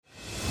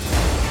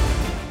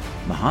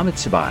Mohammed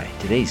Sbai.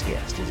 Today's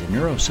guest is a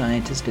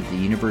neuroscientist at the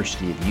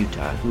University of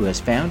Utah who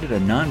has founded a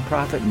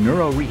nonprofit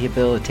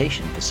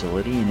neuro-rehabilitation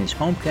facility in his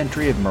home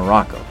country of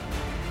Morocco.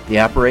 The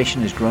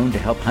operation has grown to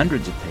help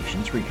hundreds of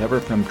patients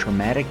recover from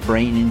traumatic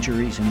brain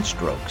injuries and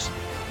strokes.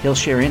 He'll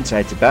share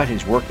insights about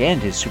his work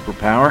and his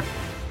superpower.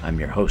 I'm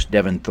your host,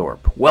 Devin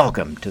Thorpe.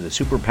 Welcome to the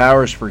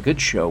Superpowers for Good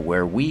show,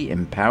 where we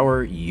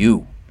empower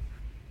you.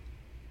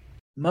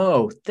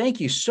 Mo, thank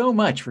you so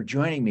much for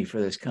joining me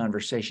for this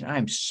conversation.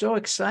 I'm so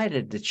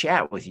excited to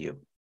chat with you.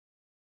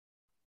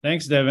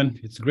 Thanks, Devin.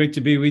 It's great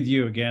to be with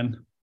you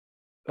again.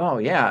 Oh,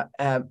 yeah.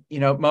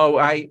 Mo,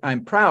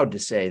 I'm proud to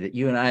say that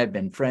you and I have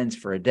been friends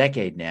for a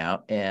decade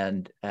now,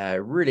 and I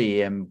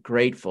really am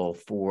grateful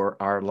for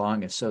our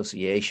long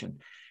association.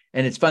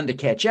 And it's fun to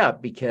catch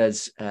up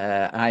because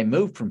I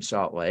moved from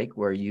Salt Lake,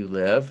 where you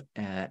live,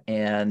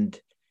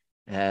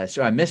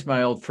 so I miss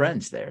my old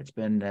friends there. It's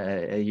been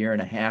a year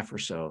and a half or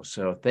so.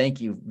 So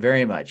thank you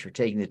very much for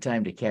taking the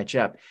time to catch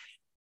up.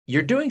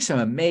 You're doing some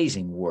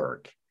amazing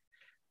work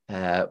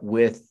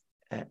with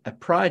a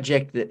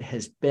project that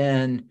has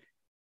been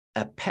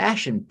a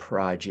passion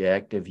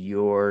project of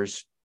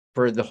yours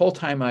for the whole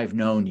time I've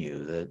known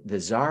you, the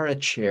Zahra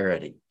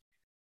Charity.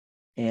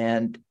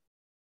 And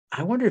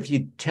I wonder if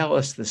you'd tell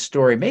us the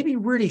story, maybe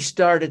really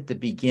start at the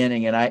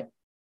beginning. And I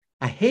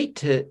hate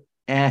to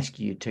ask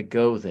you to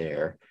go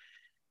there,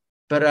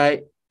 but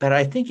I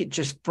think it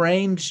just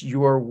frames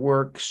your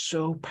work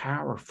so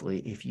powerfully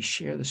if you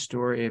share the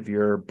story of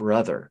your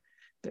brother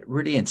that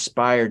really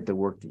inspired the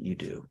work that you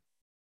do.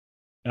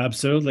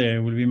 Absolutely. It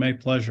would be my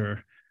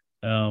pleasure.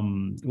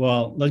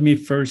 Well, let me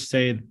first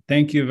say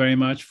thank you very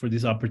much for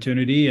this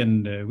opportunity.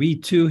 And we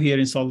too here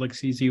in Salt Lake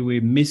City, we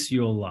miss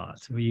you a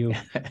lot. You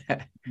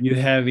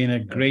have been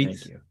a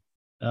great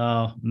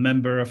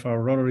member of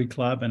our Rotary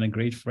Club and a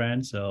great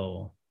friend.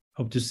 So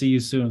hope to see you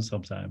soon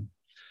sometime.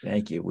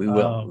 Thank you. We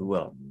will. We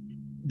will.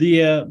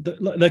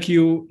 Like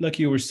you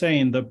were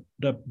saying, the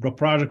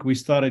project we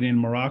started in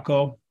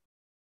Morocco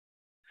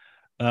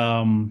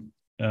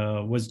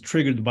was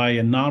triggered by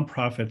a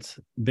nonprofit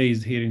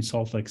based here in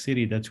Salt Lake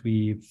City that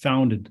we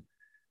founded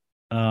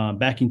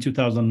back in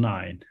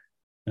 2009.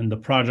 And the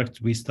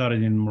project we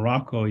started in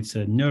Morocco, it's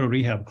a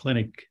neuro-rehab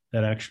clinic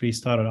that actually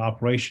started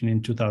operation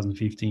in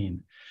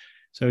 2015.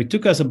 So it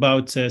took us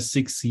about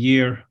 6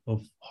 years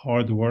of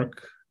hard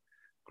work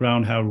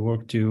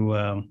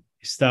to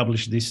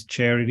establish this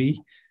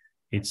charity.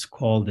 It's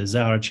called the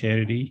Zahra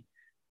Charity,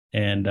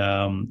 and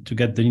to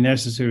get the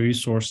necessary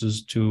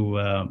resources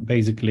to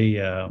basically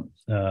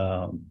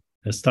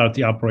start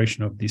the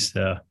operation of this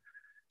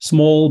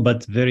small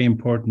but very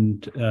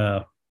important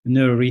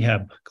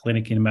neuro-rehab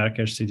clinic in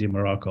Marrakech city,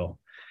 Morocco.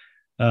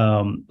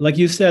 Like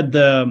you said,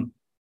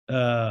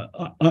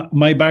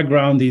 my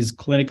background is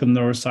clinical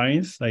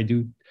neuroscience.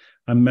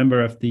 I'm a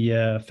member of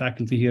the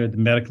faculty here at the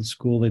medical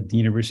school at the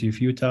University of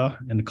Utah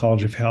and the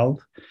College of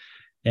Health.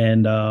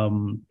 And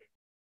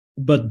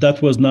but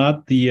that was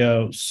not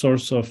the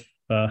source of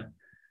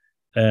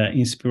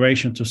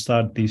inspiration to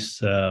start this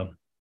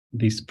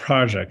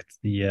project.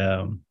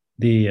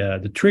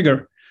 The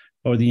trigger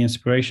or the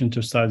inspiration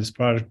to start this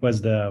project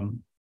was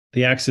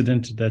the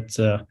accident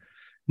that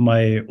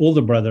my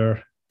older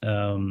brother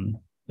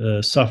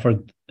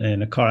suffered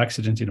in a car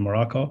accident in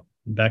Morocco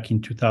back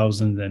in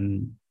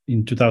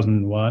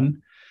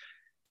 2001,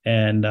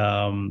 and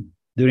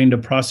during the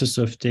process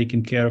of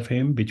taking care of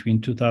him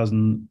between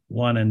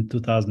 2001 and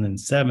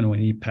 2007, when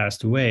he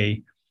passed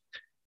away,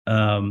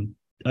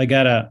 I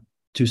got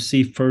to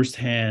see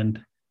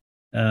firsthand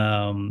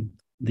the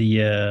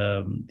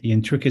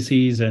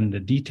intricacies and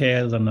the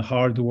details and the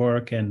hard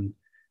work and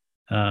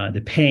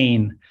the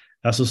pain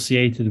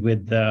associated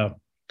with the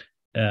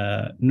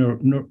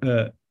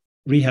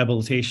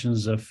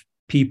rehabilitations of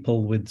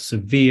people with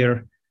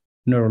severe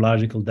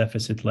neurological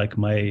deficit like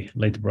my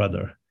late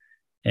brother.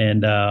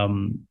 And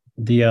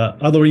the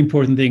other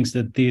important things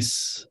that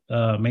this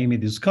made me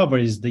discover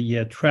is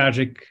the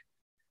tragic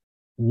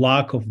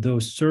lack of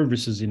those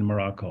services in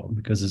Morocco.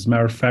 Because as a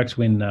matter of fact,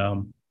 when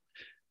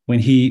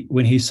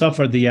he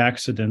suffered the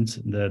accident,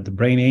 the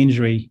brain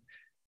injury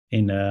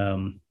in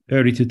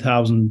early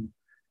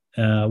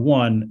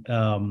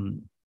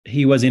 2001,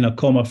 he was in a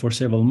coma for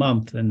several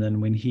months. And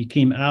then when he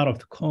came out of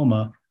the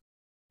coma,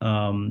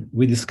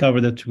 we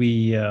discovered that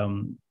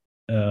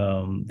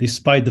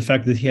despite the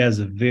fact that he has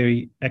a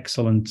very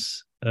excellent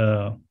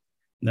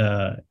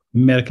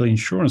medical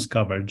insurance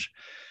coverage,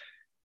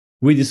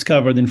 we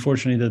discovered,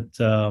 unfortunately,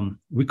 that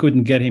we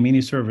couldn't get him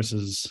any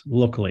services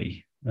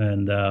locally.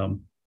 And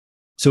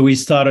so we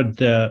started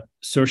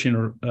searching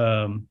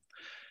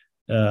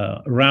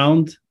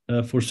around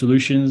for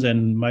solutions.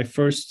 And my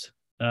first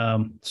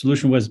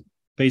solution was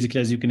basically,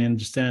 as you can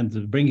understand,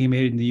 to bring him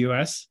here in the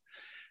U.S.,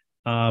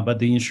 but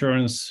the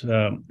insurance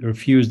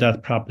refused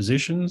that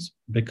propositions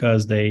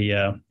because they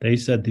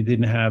said they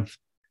didn't have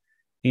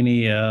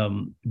any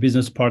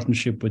business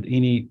partnership with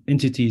any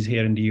entities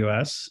here in the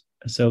U.S.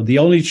 So the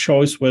only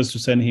choice was to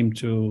send him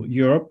to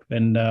Europe.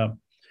 And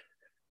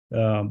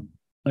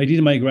I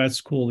did my grad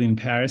school in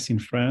Paris, in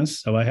France.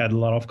 So I had a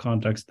lot of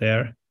contacts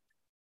there.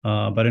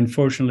 But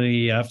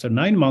unfortunately, after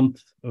 9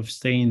 months of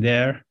staying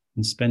there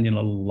and spending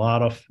a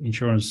lot of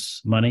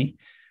insurance money,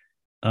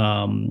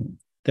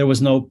 there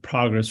was no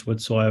progress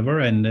whatsoever.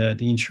 And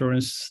the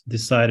insurance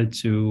decided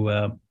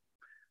to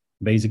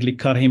basically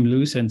cut him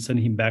loose and send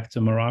him back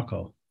to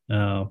Morocco.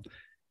 So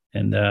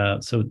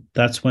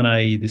that's when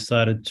I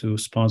decided to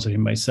sponsor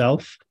him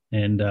myself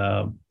and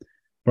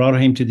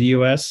brought him to the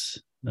US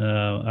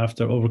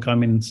after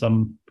overcoming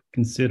some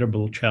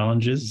considerable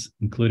challenges,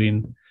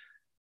 including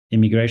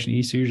immigration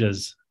issues,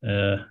 as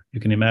you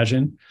can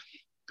imagine.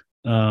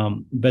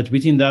 But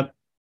within that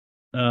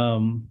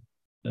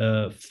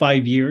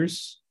 5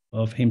 years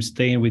of him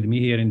staying with me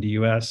here in the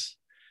US,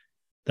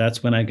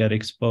 that's when I got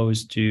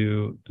exposed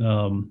to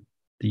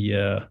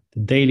the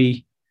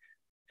daily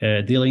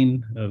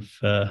dealing of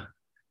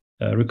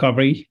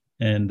recovery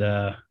and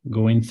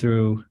going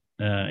through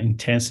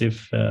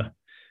intensive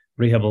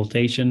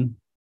rehabilitation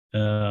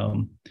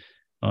on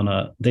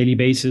a daily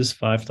basis,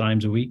 5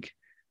 times a week.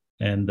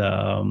 And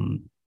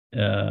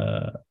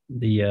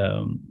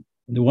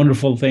the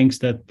wonderful things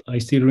that I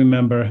still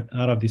remember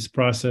out of this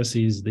process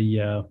is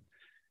the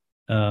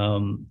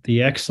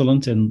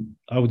excellent, and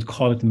I would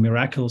call it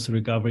miraculous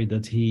recovery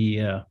that he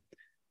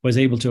was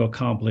able to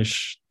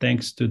accomplish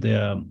thanks to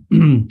the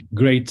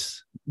great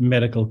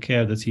medical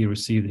care that he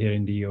received here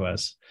in the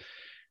US.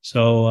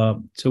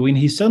 So when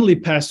he suddenly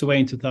passed away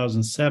in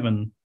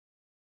 2007,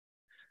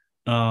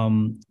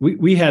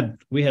 we had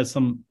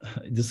some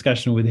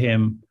discussion with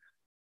him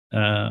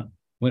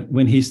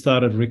when he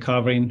started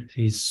recovering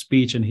his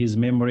speech and his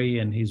memory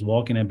and his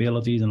walking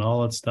abilities and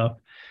all that stuff.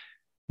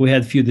 We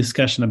had a few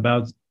discussion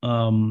about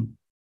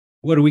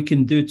what we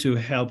can do to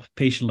help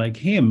patients like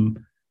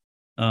him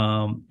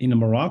in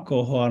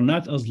Morocco who are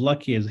not as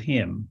lucky as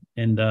him.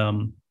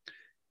 And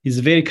he's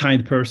a very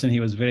kind person. He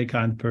was a very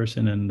kind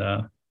person and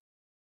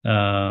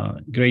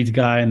great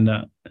guy.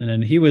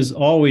 And he was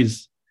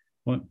always,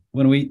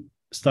 when we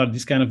start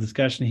this kind of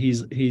discussion,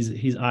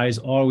 his eyes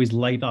always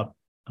light up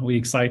with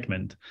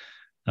excitement,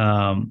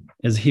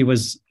 as he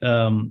was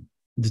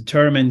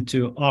determined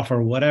to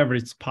offer whatever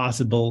is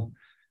possible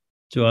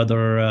to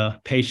other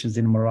patients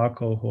in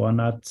Morocco who are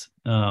not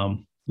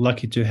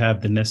lucky to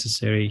have the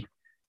necessary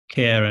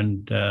care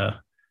and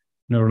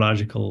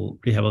neurological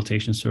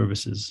rehabilitation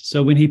services.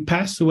 So when he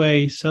passed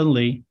away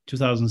suddenly,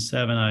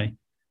 2007,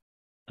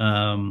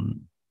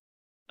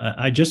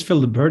 I just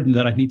felt the burden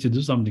that I need to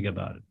do something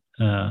about it,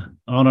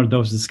 honor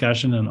those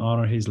discussions and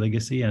honor his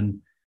legacy.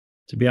 And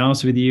to be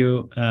honest with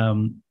you,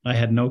 I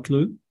had no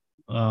clue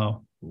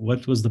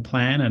what was the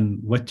plan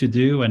and what to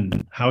do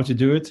and how to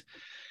do it.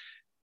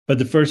 But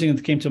the first thing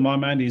that came to my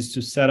mind is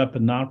to set up a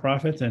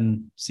nonprofit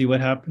and see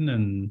what happened.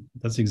 And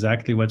that's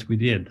exactly what we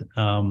did.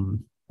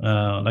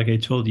 Like I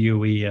told you,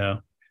 we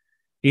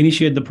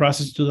initiated the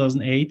process in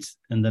 2008,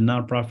 and the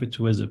nonprofit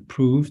was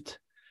approved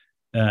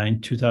in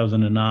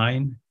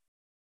 2009.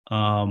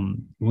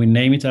 We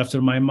named it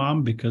after my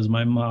mom because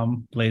my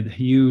mom played a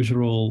huge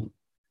role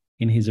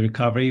in his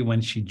recovery when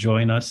she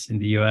joined us in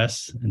the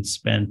US and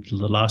spent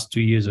the last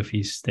 2 years of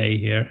his stay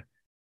here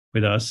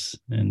with us,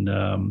 and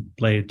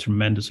played a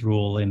tremendous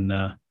role in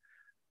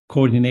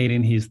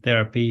coordinating his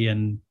therapy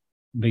and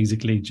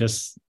basically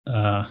just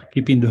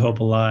keeping the hope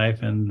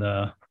alive and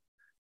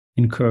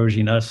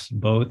encouraging us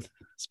both,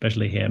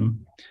 especially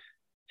him.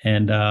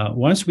 And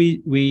once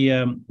we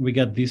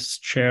got this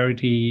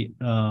charity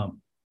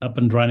up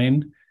and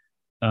running,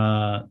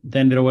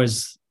 then there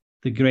was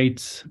the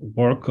great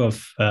work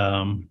of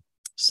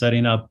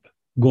setting up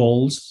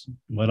goals.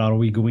 What are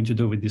we going to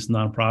do with this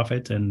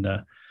nonprofit, and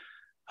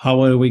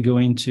how are we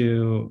going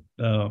to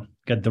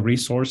get the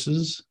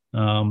resources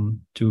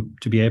to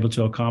be able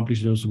to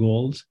accomplish those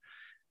goals?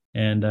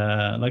 And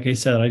like I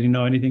said, I didn't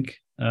know anything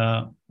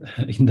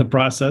in the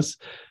process.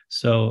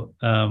 So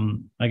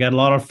I got a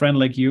lot of friends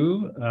like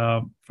you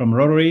from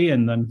Rotary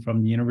and then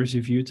from the University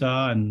of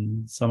Utah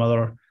and some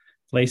other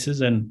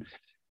places, and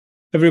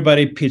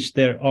everybody pitched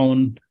their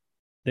own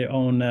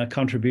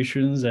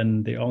contributions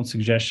and their own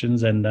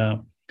suggestions. And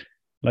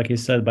like I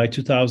said, by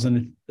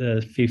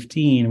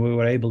 2015, we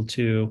were able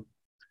to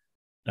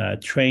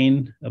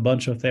train a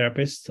bunch of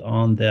therapists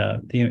on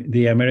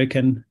the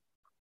American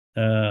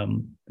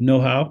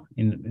know-how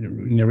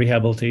in the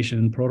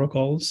rehabilitation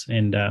protocols,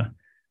 and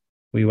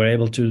we were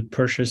able to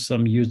purchase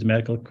some used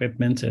medical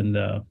equipment, and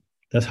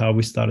that's how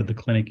we started the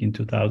clinic in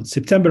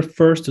September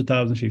 1st,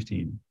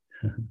 2015.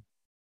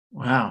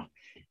 Wow.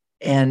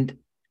 And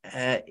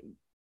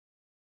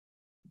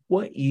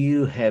what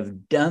you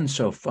have done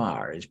so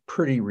far is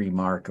pretty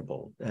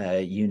remarkable.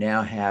 You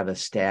now have a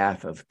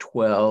staff of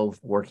 12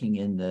 working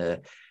in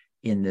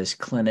this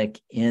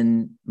clinic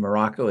in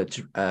Morocco. It's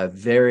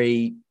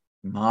very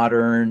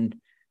modern,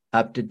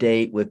 up to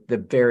date with the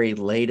very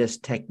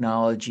latest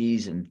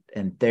technologies and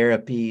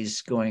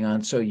therapies going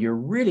on. So you're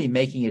really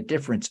making a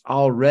difference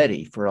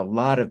already for a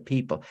lot of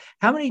people.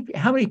 How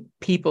many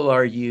people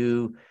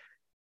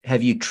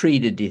have you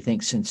treated, do you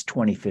think, since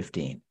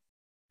 2015?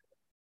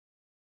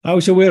 I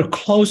would say we're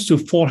close to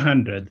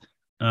 400,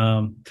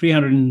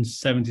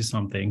 370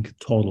 something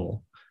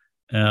total.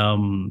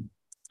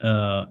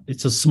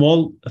 it's a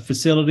small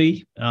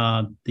facility.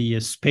 The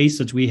space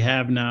that we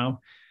have now,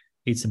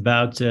 it's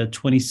about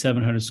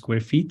 2,700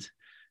 square feet.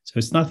 So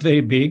it's not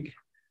very big.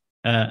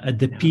 At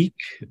the peak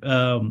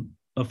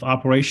of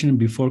operation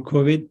before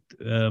COVID,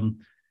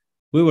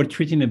 we were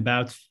treating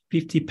about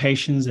 50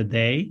 patients a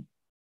day.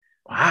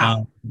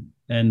 Wow.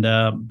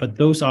 But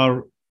those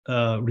are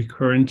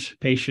recurrent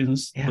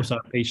patients. Yeah. Those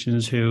are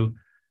patients who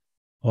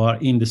are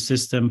in the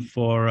system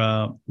for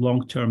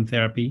long-term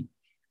therapy.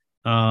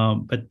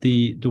 But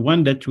the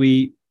one that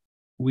we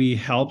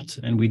helped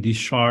and we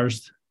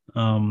discharged,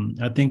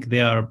 I think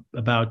they are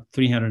about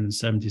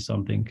 370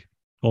 something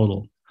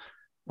total.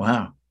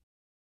 Wow.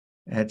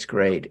 That's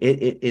great.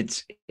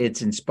 It's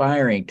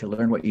inspiring to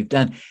learn what you've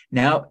done.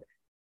 Now,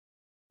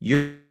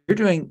 you're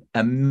doing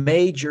a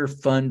major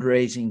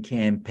fundraising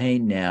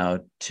campaign now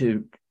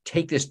to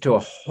take this to a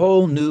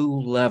whole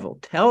new level.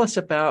 Tell us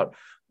about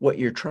what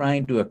you're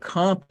trying to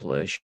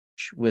accomplish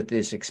with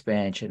this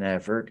expansion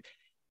effort,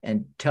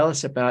 and tell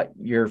us about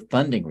your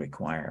funding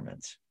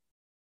requirements.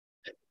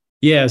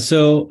 Yeah,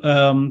 so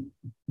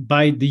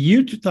by the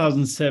year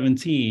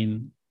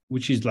 2017,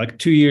 which is like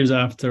 2 years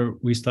after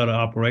we started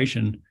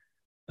operation,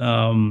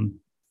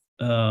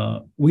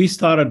 we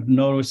started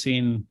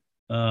noticing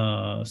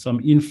some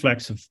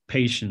influx of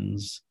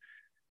patients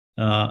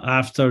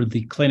after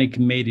the clinic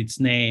made its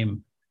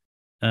name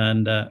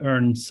and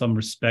earned some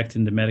respect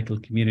in the medical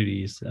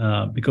communities.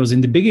 Because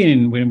in the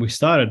beginning, when we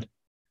started,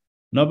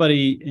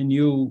 nobody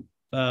knew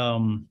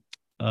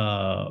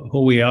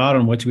who we are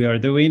and what we are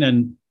doing.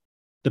 And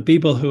the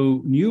people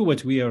who knew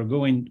what we are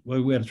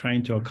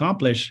trying to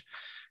accomplish,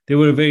 they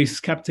were very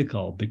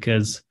skeptical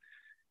because,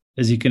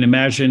 as you can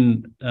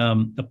imagine,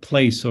 a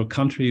place or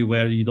country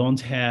where you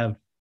don't have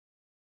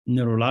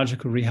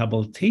neurological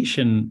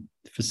rehabilitation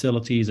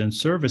facilities and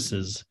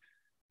services,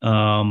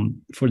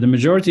 for the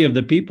majority of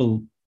the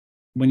people,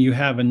 when you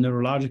have a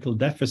neurological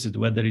deficit,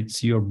 whether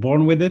it's you're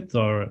born with it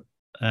or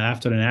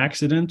after an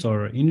accident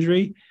or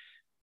injury,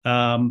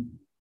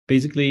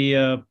 basically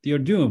you're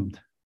doomed.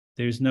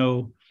 There's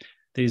no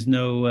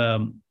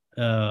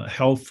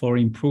help for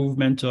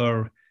improvement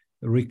or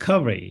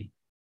recovery.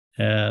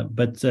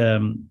 But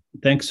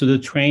thanks to the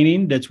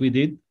training that we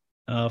did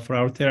for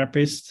our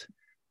therapists,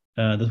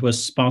 that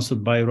was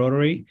sponsored by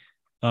Rotary,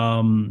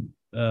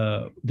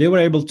 they were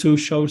able to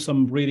show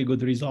some really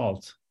good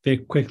results very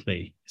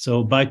quickly.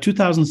 So by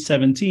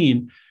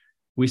 2017,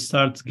 we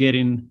start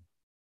getting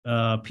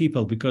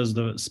people, because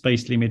the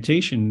space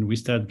limitation, we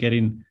start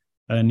getting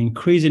an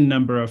increasing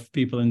number of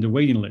people in the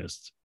waiting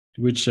list,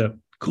 which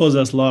caused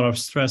us a lot of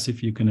stress,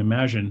 if you can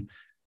imagine,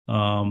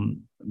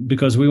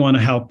 because we want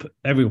to help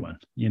everyone,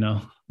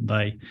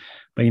 by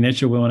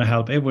nature, we want to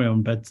help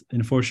everyone. But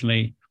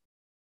unfortunately,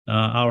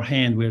 our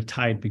hand, we're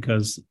tied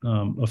because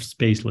of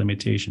space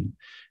limitation.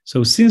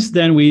 So since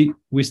then, we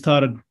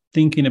started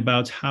thinking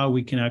about how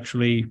we can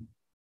actually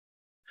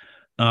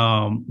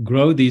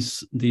grow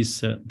this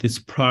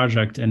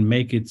project and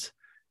make it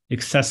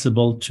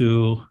accessible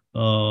to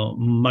a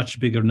much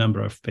bigger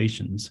number of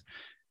patients.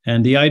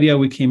 And the idea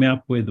we came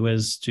up with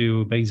was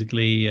to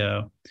basically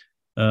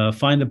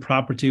find a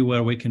property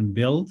where we can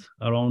build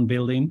our own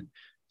building,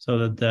 so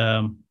that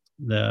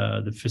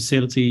the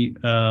facility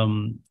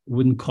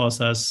wouldn't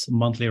cost us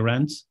monthly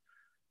rents.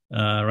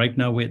 Right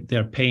now,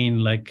 they're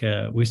paying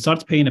we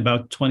start paying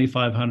about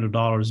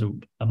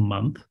 $2,500 a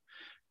month.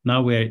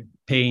 Now we're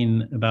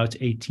paying about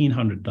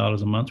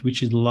 $1,800 a month,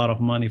 which is a lot of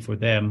money for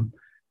them.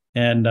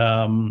 And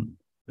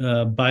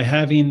by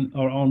having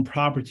our own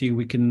property,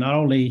 we can not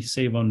only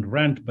save on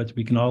rent, but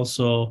we can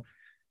also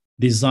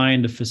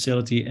design the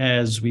facility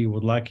as we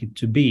would like it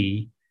to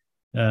be.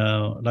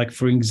 Like,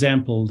 for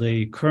example,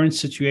 the current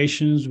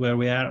situations where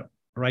we are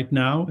right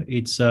now,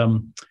 it's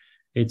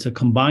a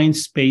combined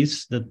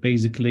space that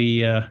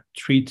basically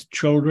treats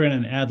children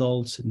and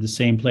adults in the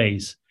same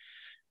place,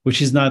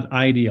 which is not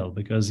ideal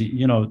because,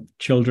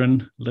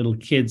 children, little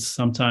kids,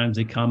 sometimes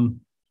they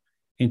come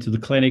into the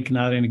clinic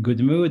not in a good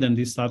mood and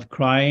they start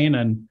crying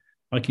and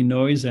making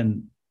noise.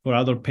 And for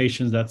other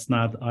patients, that's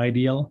not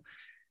ideal.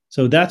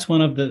 So that's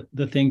one of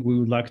the things we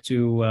would like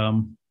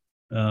to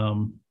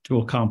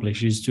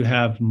accomplish, is to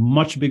have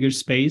much bigger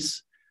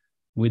space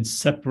with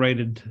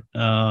separated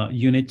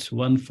units,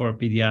 one for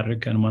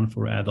pediatric and one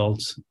for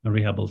adults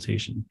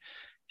rehabilitation.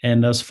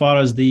 And as far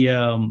as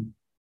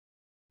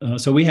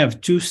so we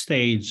have two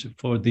stages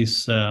for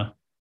this,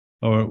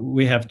 or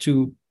we have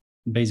two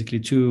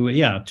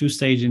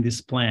stages in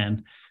this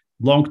plan: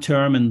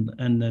 long-term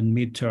and then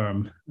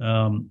mid-term.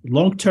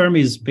 Long-term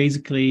is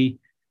basically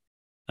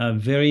a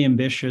very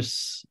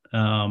ambitious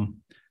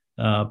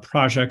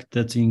project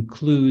that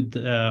include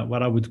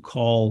what I would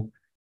call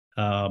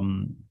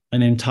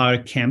an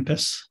entire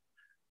campus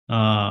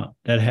that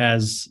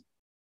has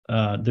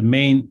the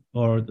main,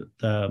 or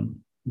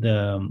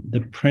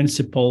the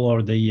principal,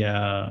 or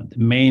the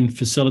main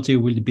facility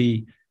will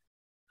be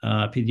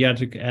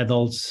pediatric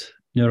adults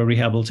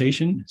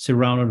neuro-rehabilitation,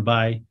 surrounded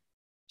by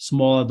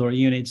small other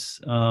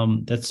units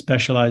that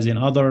specialize in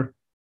other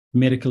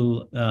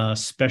medical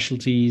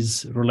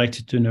specialties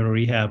related to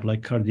neurorehab,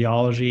 like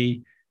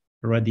cardiology,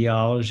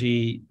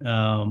 radiology,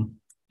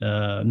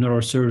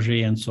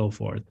 neurosurgery, and so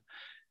forth.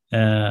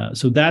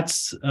 So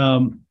that's,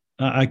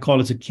 I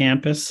call it a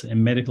campus, a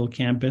medical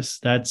campus.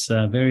 That's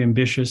very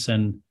ambitious,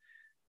 and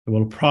it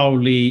will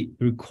probably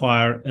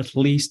require at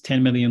least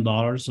 $10 million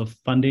of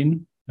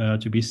funding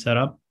to be set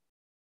up.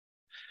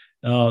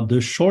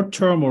 The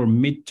short-term or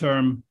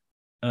mid-term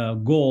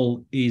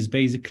goal is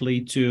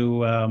basically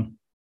to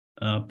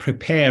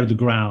prepare the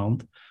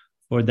ground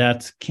for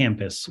that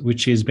campus,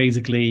 which is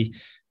basically,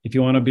 if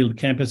you want to build a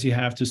campus, you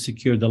have to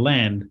secure the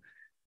land.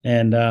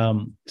 And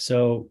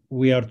so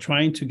we are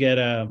trying to get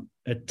a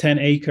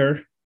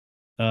 10-acre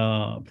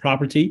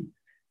property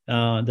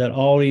that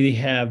already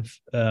have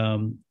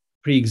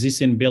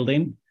pre-existing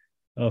building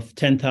of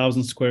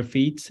 10,000 square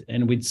feet,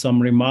 and with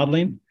some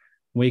remodeling,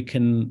 we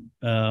can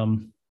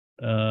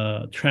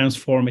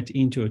transform it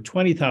into a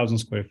 20,000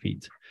 square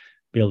feet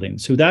building.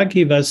 So that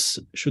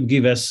should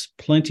give us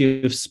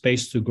plenty of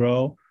space to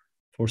grow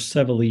for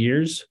several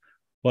years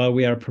while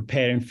we are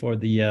preparing for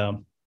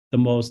the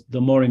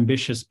more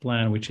ambitious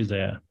plan, which is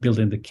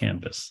building the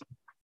campus.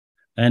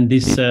 And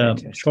this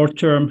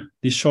short-term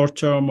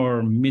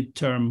or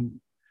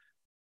mid-term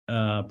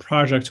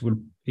project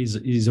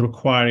is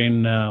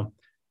requiring a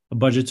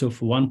budget of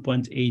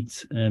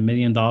 $1.8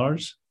 million,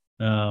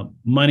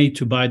 money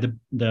to buy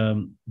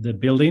the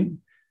building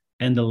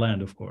and the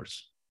land, of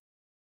course.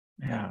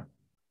 Yeah,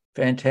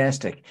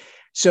 fantastic.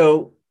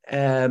 So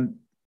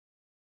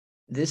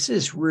this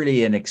is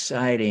really an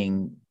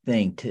exciting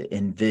thing to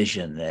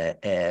envision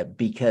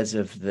because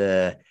of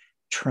the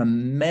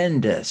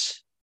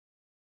tremendous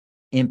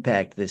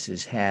impact this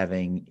is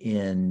having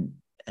in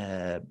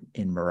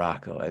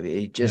Morocco. I mean,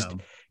 it just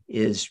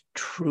is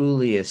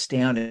truly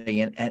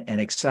astounding and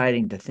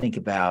exciting to think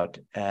about.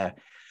 That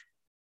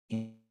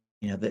in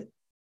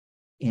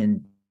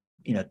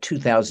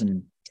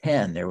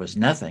 2010 there was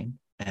nothing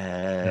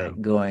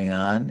going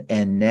on,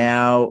 and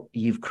now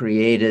you've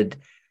created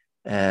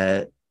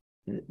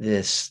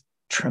this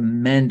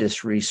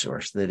tremendous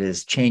resource that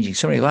is changing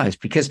so many lives.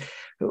 Because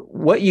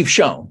what you've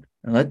shown,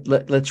 and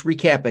let's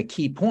recap a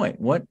key point.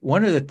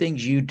 One of the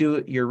things you do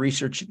at your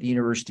research at the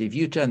University of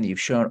Utah, and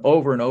you've shown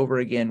over and over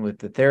again with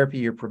the therapy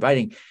you're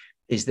providing,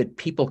 is that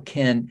people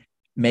can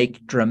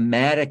make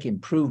dramatic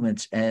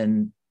improvements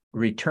and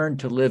return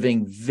to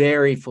living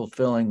very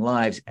fulfilling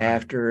lives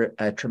after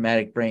a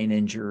traumatic brain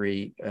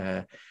injury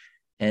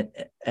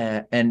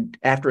and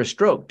after a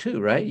stroke too,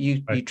 right?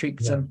 You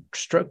treat some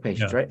stroke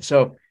patients, right?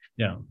 So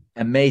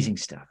amazing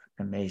stuff.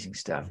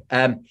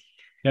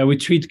 We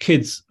treat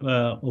kids,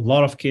 a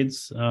lot of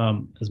kids.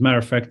 As a matter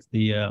of fact,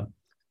 the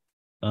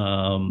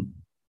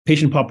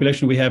patient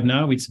population we have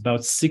now, it's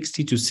about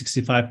 60 to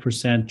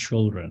 65%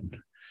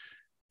 children.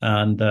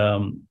 And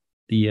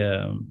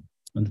the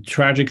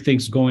tragic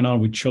things going on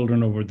with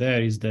children over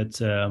there is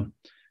that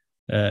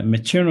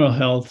maternal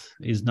health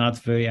is not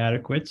very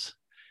adequate.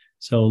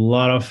 So a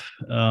lot of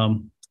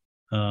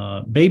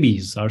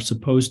babies are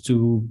supposed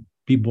to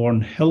be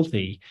born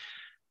healthy,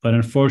 but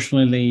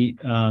unfortunately,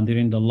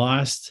 during the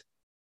last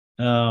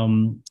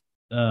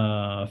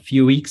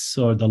few weeks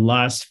or the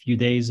last few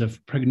days of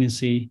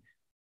pregnancy,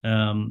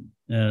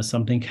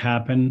 something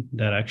happened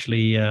that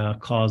actually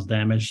caused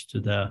damage to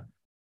the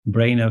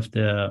brain of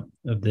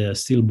the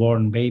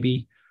stillborn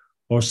baby,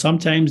 or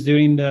sometimes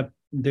during the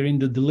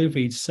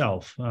delivery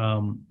itself,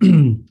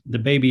 the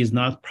baby is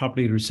not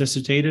properly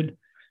resuscitated,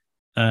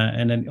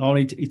 and then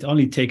it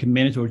only takes a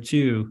minute or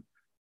two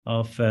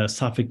of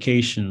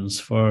suffocations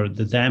for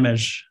the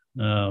damage,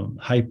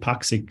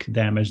 hypoxic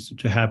damage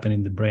to happen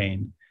in the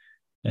brain,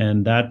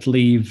 and that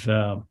leave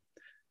the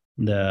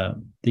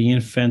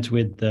infant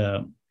with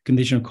the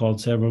condition called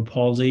cerebral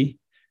palsy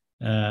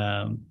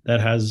that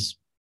has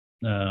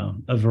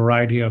a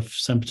variety of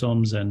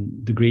symptoms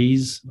and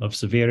degrees of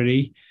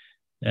severity.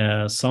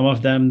 Some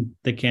of them,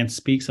 they can't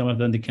speak. Some of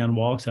them, they can't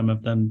walk. Some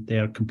of them, they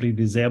are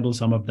completely disabled.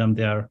 Some of them,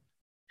 they are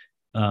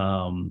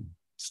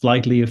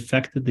slightly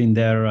affected in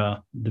their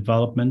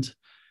development.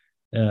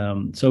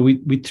 So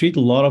we treat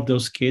a lot of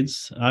those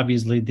kids.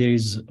 Obviously, there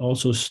is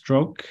also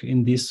stroke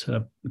in these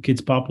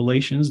kids'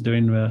 populations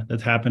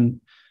that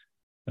happen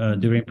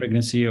during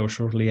pregnancy or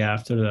shortly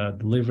after the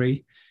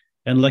delivery.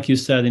 And like you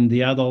said, in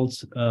the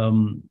adults,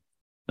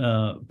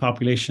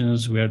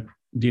 populations, we are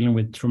dealing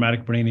with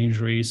traumatic brain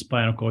injury,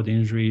 spinal cord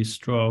injury,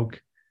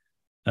 stroke,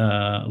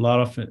 a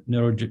lot of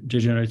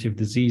neurodegenerative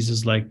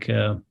diseases like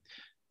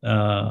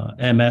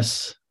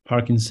MS,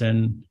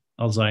 Parkinson,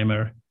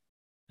 Alzheimer,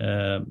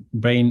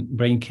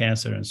 brain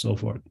cancer, and so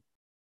forth.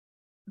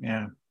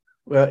 Yeah.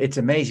 Well, it's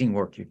amazing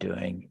work you're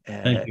doing.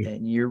 Thank you.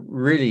 And you're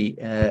really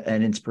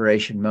an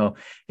inspiration, Mo.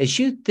 As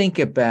you think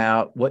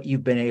about what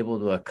you've been able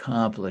to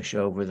accomplish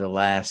over the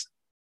last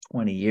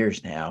 20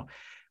 years now,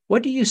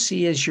 what do you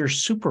see as your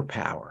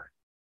superpower?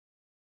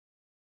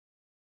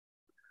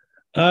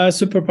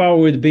 Superpower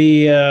would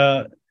be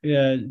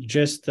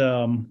just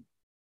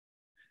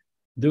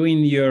doing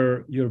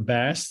your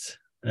best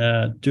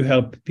to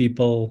help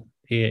people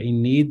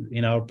in need.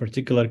 In our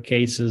particular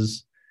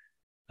cases,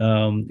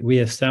 we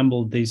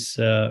assembled these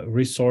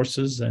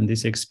resources and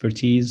this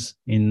expertise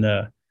in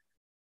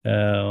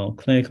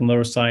clinical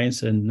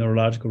neuroscience and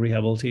neurological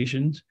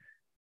rehabilitation.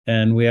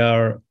 And we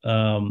are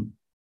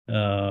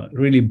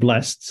really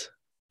blessed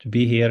to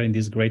be here in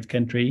this great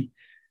country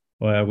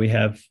where we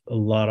have a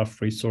lot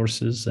of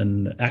resources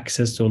and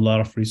access to a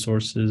lot of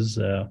resources,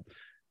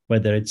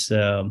 whether it's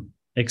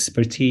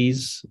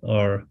expertise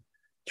or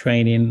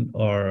training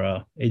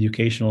or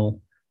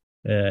educational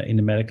in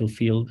the medical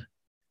field.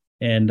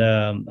 And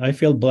I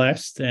feel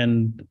blessed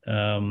and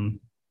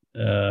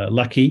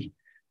lucky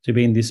to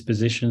be in this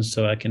position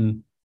so I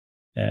can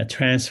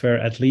transfer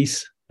at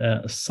least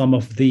some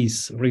of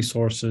these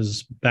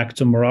resources back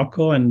to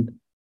Morocco. And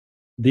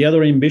the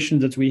other ambition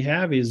that we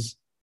have is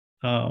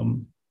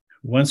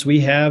once we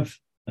have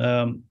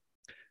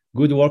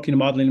good working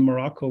model in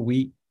Morocco,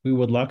 we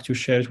would like to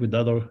share it with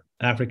other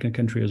African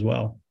countries as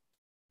well.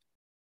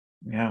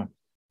 Yeah.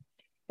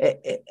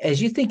 As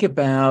you think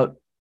about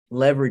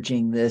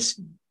leveraging this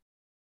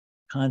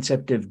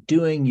concept of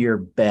doing your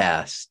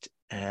best,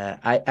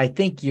 I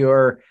think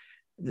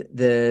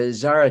the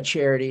Zahra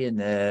Charity and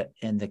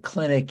the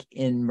clinic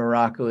in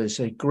Morocco is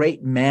a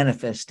great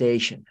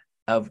manifestation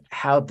of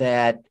how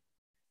that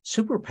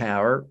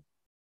superpower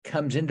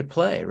comes into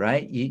play,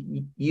 right?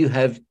 You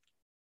have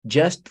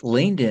just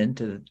leaned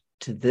into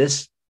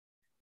this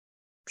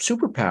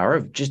superpower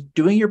of just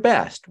doing your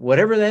best,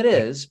 whatever that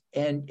is,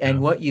 and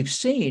what you've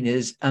seen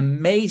is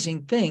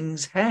amazing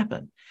things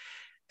happen.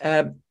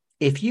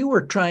 If you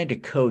were trying to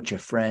coach a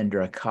friend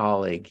or a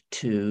colleague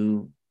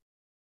to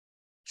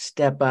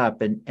step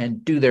up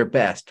and do their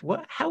best,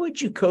 how would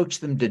you coach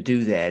them to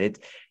do that?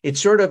 It's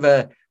sort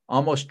of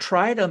almost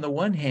tried on the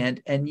one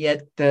hand, and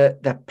yet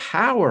the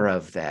power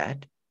of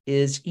that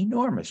is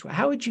enormous.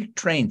 How would you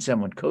coach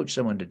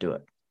someone to do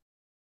it?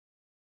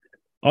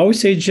 I would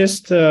say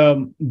just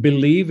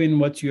believe in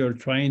what you're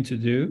trying to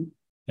do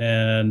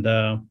and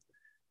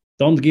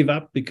don't give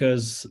up,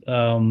 because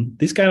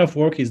this kind of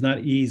work is not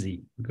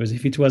easy. Because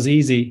if it was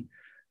easy,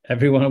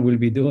 everyone will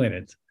be doing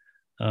it.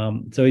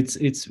 So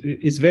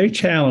it's very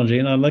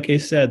challenging. And like I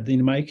said,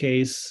 in my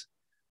case,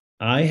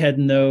 I had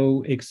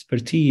no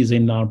expertise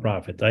in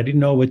nonprofit. I didn't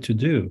know what to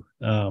do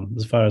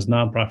as far as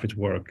nonprofit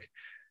work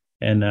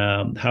and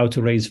how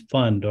to raise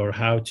fund or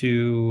how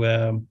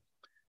to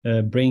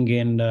bring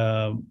in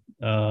the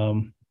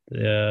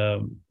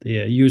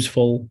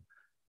useful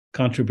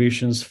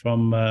contributions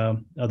from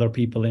other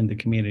people in the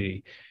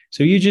community.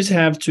 So you just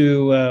have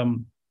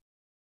to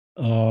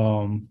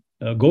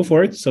go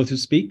for it, so to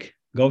speak.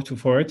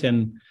 For it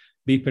and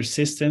be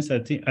persistent. I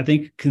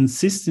think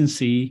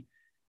consistency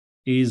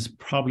is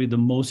probably the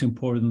most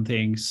important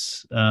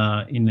things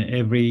in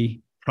every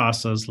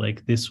process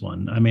like this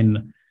one. I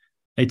mean,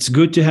 it's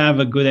good to have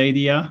a good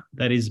idea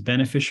that is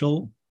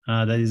beneficial,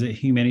 that is a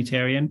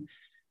humanitarian.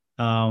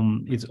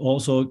 It's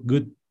also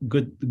good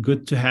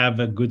to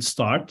have a good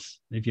start,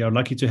 if you're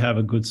lucky to have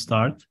a good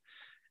start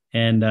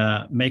and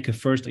make a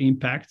first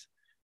impact.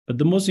 But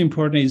the most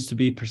important is to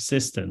be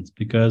persistent,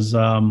 because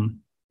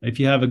if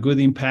you have a good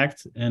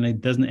impact and it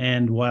doesn't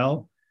end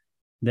well,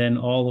 then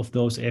all of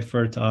those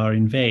efforts are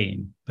in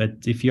vain.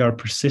 But if you are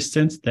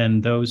persistent, then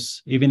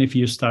those, even if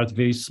you start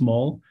very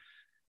small,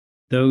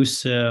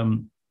 those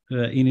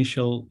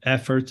initial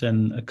effort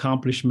and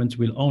accomplishments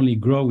will only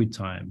grow with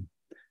time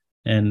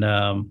and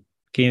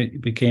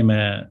became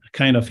a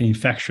kind of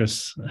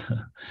infectious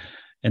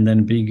and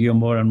then bring you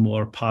more and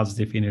more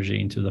positive energy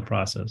into the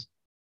process.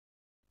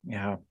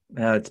 Yeah,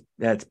 that's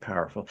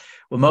powerful.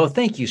 Well, Mo,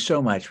 thank you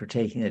so much for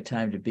taking the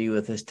time to be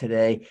with us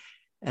today.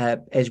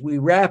 As we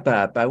wrap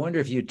up, I wonder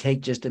if you'd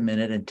take just a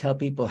minute and tell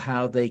people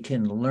how they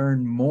can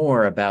learn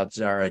more about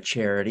Zahra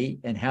Charity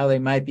and how they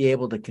might be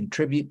able to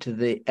contribute to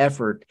the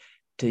effort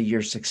to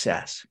your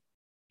success.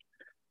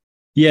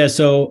 Yeah,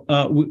 so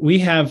we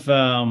have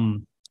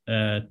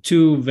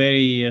two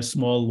very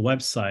small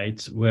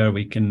websites where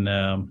we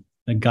can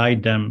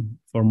guide them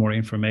for more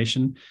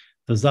information.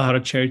 The Zahra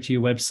Charity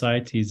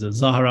website is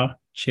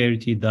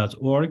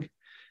zahracharity.org.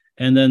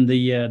 And then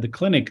the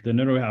clinic, the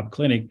neuro-rehab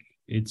clinic,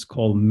 it's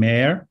called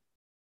MAIR.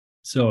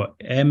 So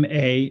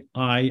MAIR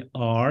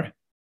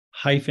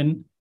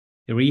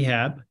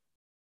rehab.com.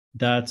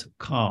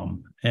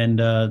 And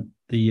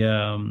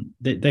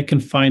they can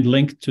find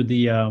link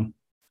to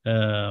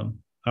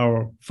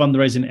our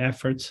fundraising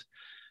efforts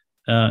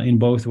in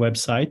both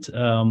websites.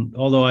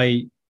 Although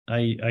I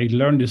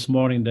learned this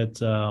morning that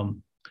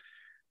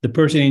the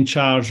person in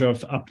charge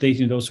of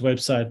updating those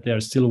websites,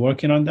 they're still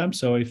working on them.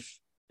 So if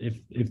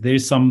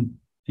there's some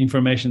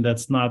information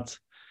that's not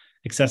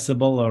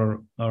accessible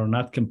or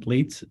not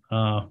complete,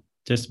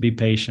 just be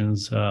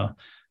patient.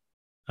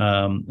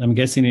 I'm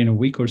guessing in a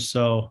week or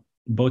so,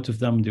 both of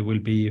them, they will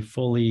be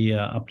fully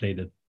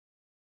updated.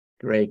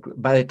 Great.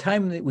 By the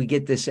time that we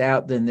get this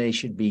out, then they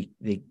should be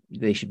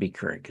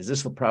current, because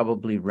this will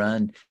probably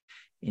run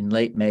in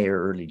late May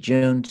or early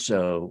June.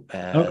 So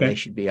Okay. they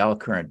should be all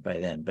current by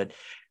then. But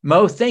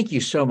Mo, thank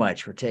you so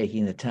much for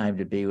taking the time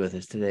to be with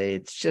us today.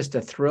 It's just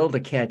a thrill to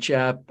catch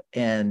up,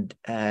 and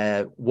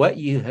what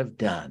you have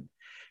done.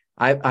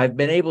 I've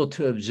been able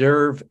to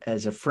observe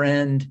as a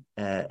friend,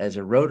 as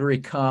a Rotary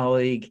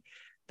colleague,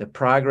 the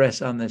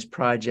progress on this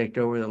project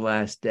over the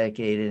last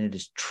decade, and it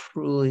is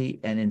truly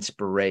an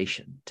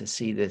inspiration to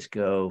see this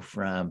go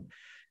from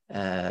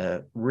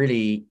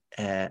really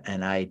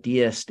an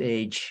idea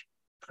stage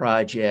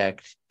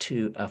project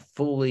to a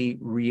fully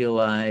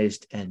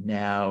realized and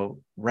now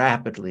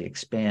rapidly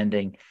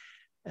expanding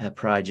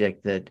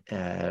project that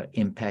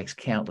impacts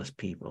countless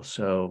people.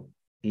 So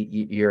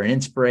you're an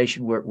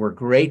inspiration. We're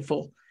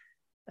grateful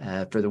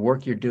for the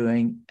work you're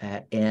doing,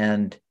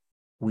 and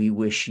we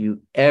wish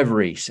you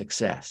every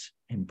success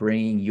in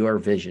bringing your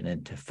vision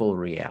into full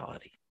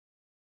reality.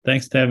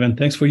 Thanks, Devin.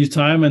 Thanks for your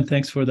time, and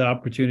thanks for the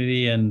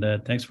opportunity, and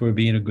thanks for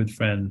being a good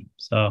friend.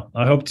 So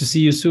I hope to see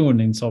you soon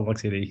in Salt Lake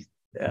City.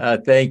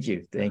 Thank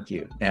you. Thank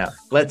you. Now,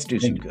 let's do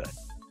some good.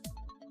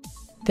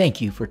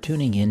 Thank you for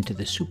tuning in to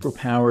the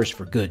Superpowers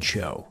for Good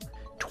show.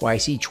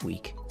 Twice each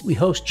week, we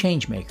host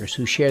changemakers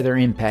who share their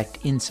impact,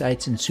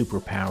 insights, and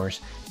superpowers.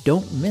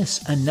 Don't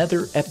miss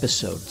another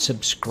episode.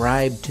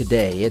 Subscribe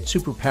today at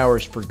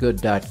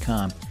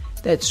superpowersforgood.com.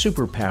 That's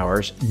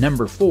superpowers,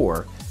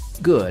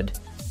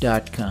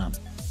 good.com.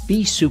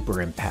 Be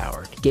super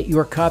empowered. Get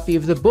your copy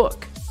of the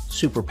book,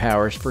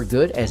 Superpowers for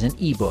Good, as an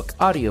ebook,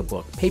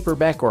 audiobook,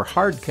 paperback, or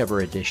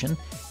hardcover edition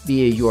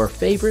via your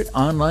favorite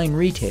online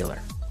retailer.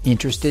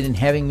 Interested in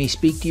having me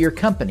speak to your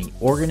company,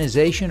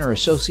 organization, or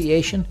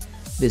association?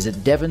 Visit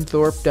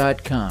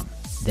devinthorpe.com.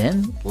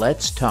 Then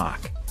let's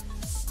talk.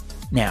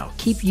 Now,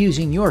 keep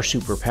using your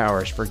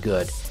superpowers for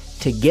good.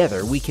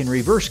 Together, we can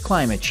reverse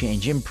climate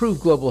change, improve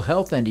global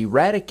health, and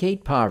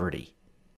eradicate poverty.